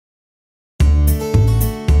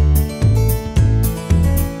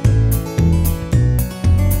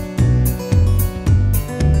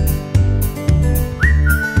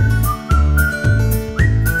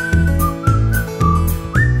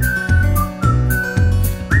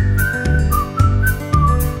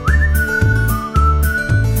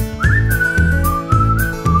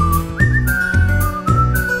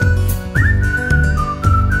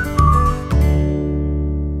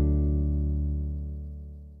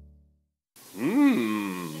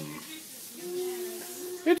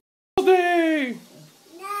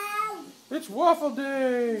It's waffle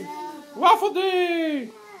day! Waffle day!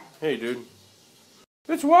 Hey, dude.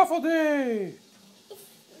 It's waffle day!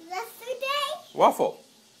 That's the day? Waffle.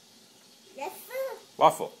 That's the...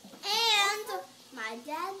 Waffle. And my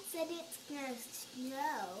dad said it's going to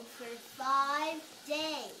snow for 5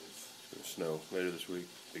 days. Snow later this week.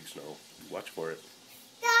 Big snow. Watch for it.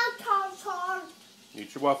 Tar.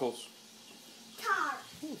 Eat your waffles. Tar.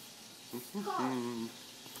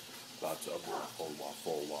 Lots of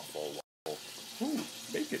waffle. Ooh,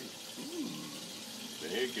 bacon.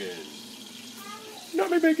 Bacon. Not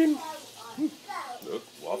my bacon. Look,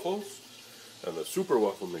 waffles and the super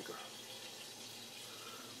waffle maker.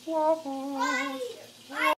 Waffles.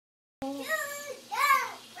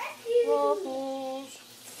 Waffles.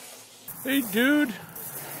 Hey, dude.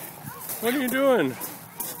 What are you doing?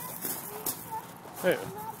 Hey.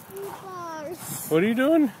 What are you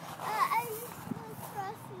doing?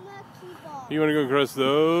 You want to go across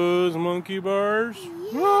those monkey bars?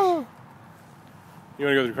 Yeah. Whoa. You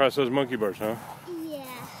want to go across those monkey bars, huh? Yeah.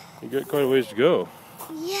 You got quite a ways to go.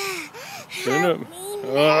 Yeah. Stand up.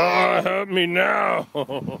 Help me now. No,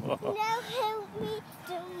 help me,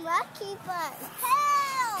 the monkey bar.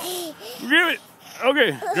 Help! Grab it.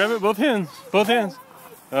 Okay, grab it, both hands. Both hands.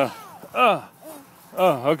 Okay,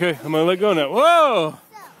 I'm gonna let go now. Whoa!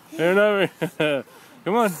 They're not very.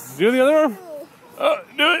 Come on, do the other arm.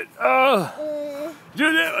 Do it.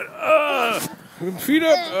 Do that one. Feet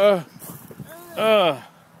up. I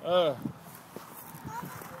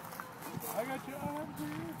got your arm for you.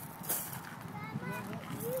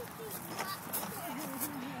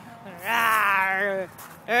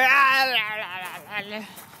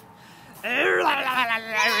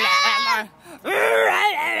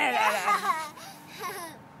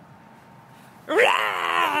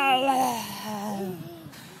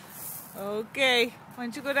 Okay, why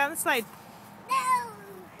don't you go down the slide? No!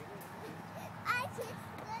 I just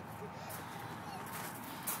want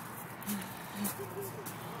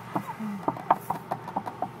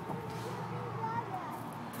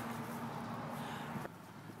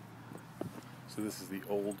So this is the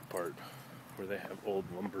old part where they have old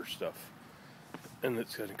lumber stuff, and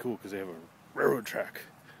it's kind of cool because they have a railroad track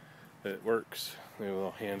that works. They have a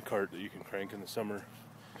little hand cart that you can crank in the summer.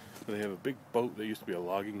 They have a big boat that used to be a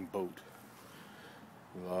logging boat.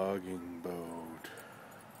 Logging boat.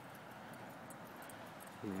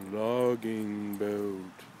 Logging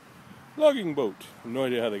boat. Logging boat. No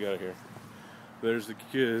idea how they got here. There's the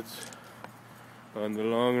kids on the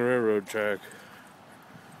long railroad track.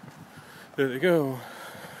 There they go.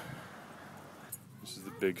 This is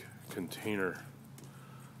the big container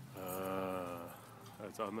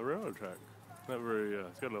that's on the railroad track. Not very,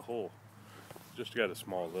 it's got a hole. Just got a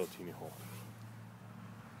small, little teeny hole.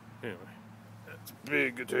 Anyway, it's a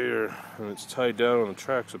big container, and it's tied down on the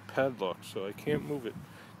tracks with padlocks, so I can't move it.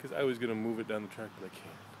 Because I was going to move it down the track, but I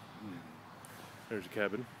can't. There's a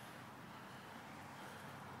cabin.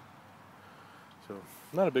 So,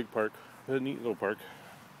 not a big park, but a neat little park.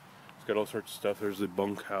 It's got all sorts of stuff. There's the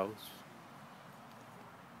bunkhouse.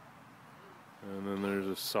 And then there's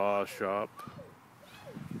a saw shop.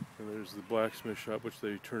 And there's the blacksmith shop, which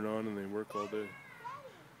they turn on and they work all day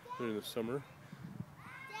during the summer.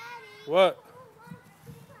 What?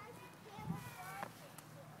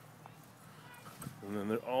 And then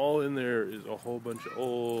they're all in there is a whole bunch of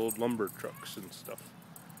old lumber trucks and stuff.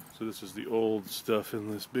 So this is the old stuff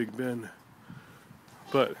in this big bin.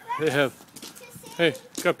 But they have, hey,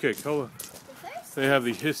 Cupcake, hold on. They have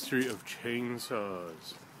the history of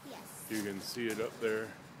chainsaws. Yes. You can see it up there.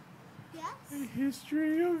 Yes. The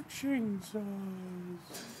history of chainsaws.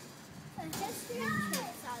 The history of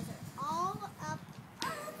chainsaws are all up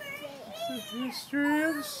over The here. history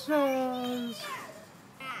of saws.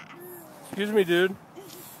 Excuse me, dude.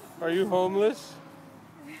 Are you homeless?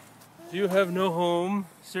 Do you have no home,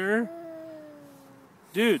 sir?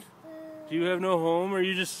 Dude, do you have no home? Or are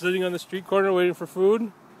you just sitting on the street corner waiting for food?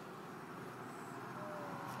 It's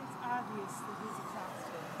obvious that he's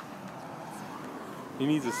exhausted. He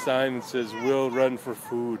needs a sign that says, "We'll run for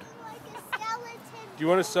food." Like a skeleton. Do you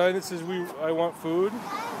want a sign that says, I want food? I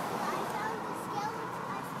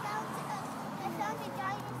found a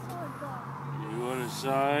dinosaur bone. You want a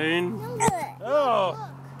sign? Look. Oh!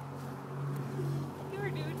 Here,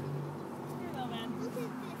 dude. Here, little man. Look at this.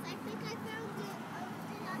 I think I found a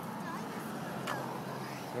dinosaur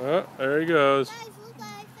bone. Oh, there he goes. Guys, look,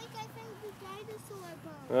 I think I found the dinosaur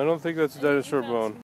bone. I don't think that's a dinosaur bone.